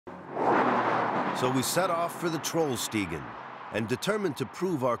So we set off for the Trollstigen, and determined to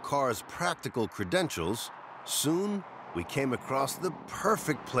prove our car's practical credentials, soon we came across the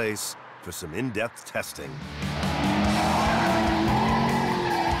perfect place for some in-depth testing.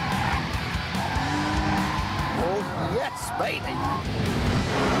 Oh, yes, baby!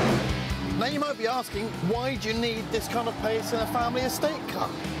 Now you might be asking, why do you need this kind of pace in a family estate car?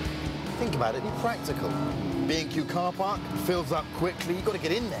 Think about it, be practical. B&Q car park fills up quickly, you've got to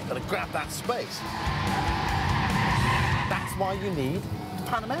get in there, you've got to grab that space. That's why you need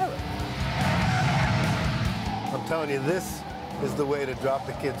Panamera. I'm telling you, this is the way to drop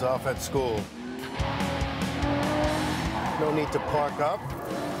the kids off at school. No need to park up,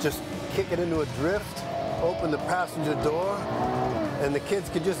 just kick it into a drift, open the passenger door, and the kids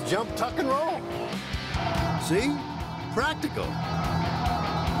can just jump, tuck, and roll. See? Practical.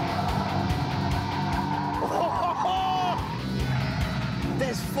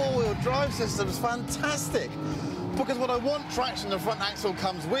 This four-wheel drive system is fantastic. Because when I want traction, the front axle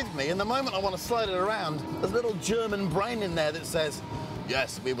comes with me, and the moment I want to slide it around, there's a little German brain in there that says,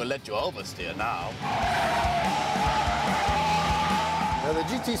 yes, we will let you oversteer now. Now, the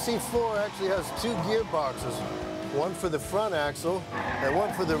GTC4 actually has two gearboxes, one for the front axle and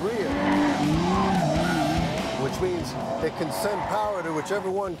one for the rear, which means it can send power to whichever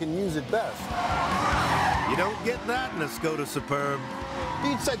one can use it best. You don't get that in a Skoda Superb. If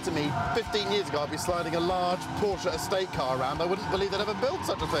you'd said to me 15 years ago I'd be sliding a large Porsche estate car around, I wouldn't believe they'd ever built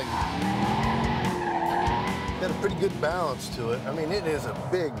such a thing. Got a pretty good balance to it. I mean, it is a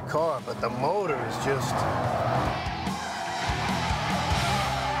big car, but the motor is just...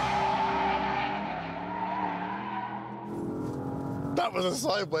 That was a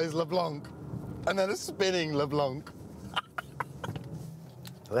sideways LeBlanc, and then a spinning LeBlanc.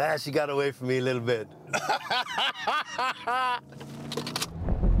 Well, she got away from me a little bit.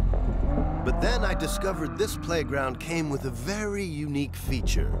 But then I discovered this playground came with a very unique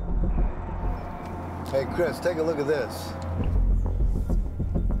feature. Hey, Chris, take a look at this.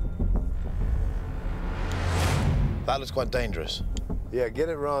 That looks quite dangerous. Yeah, get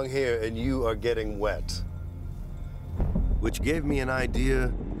it wrong here, and you are getting wet. Which gave me an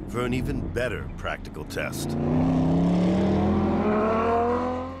idea for an even better practical test.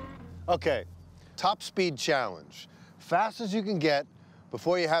 Okay, top speed challenge. Fast as you can get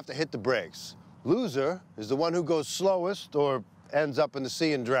before you have to hit the brakes. Loser is the one who goes slowest or ends up in the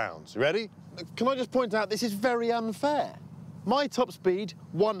sea and drowns. Ready? Can I just point out, this is very unfair. My top speed,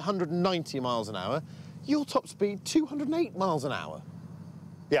 190 miles an hour. Your top speed, 208 miles an hour.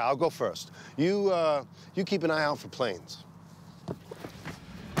 Yeah, I'll go first. You keep an eye out for planes.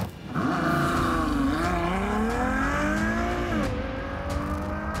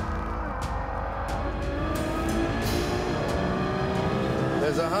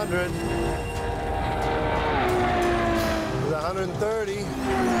 There's 100. There's 130.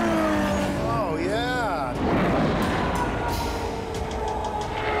 Oh, yeah.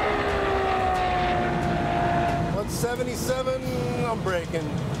 $177. I'm braking.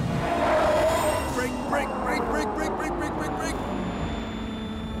 Brake, brake, brake, brake, brake, brake, brake, brake, brake.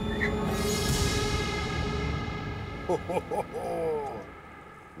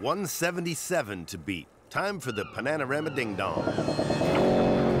 177 to beat. Time for the Panamera Ding Dong.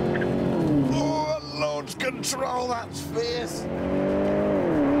 Oh, launch control, that's fierce. I've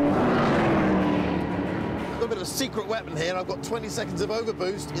got a bit of a secret weapon here. I've got 20 seconds of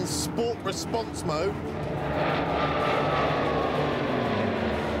overboost in sport response mode.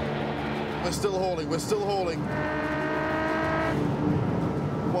 We're still hauling, we're still hauling.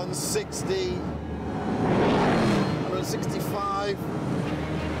 160. 165.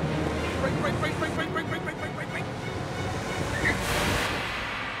 Brake, brake, brake, brake, brake, brake, brake, brake, brake, brake, brake.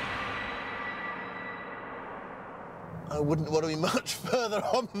 I wouldn't want to be much further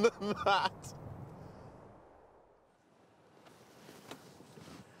on than that.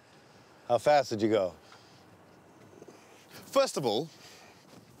 How fast did you go? First of all,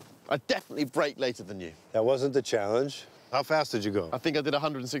 I definitely braked later than you. That wasn't the challenge. How fast did you go? I think I did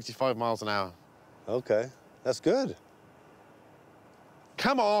 165 miles an hour. Okay, that's good.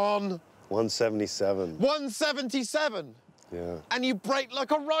 Come on! 177. 177? Yeah. And you braked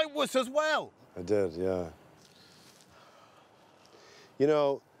like a right wuss as well. I did, yeah. You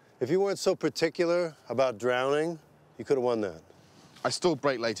know, if you weren't so particular about drowning, you could have won that. I still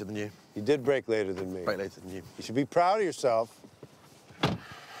braked later than you. You did brake later than me. Brake later than you. You should be proud of yourself.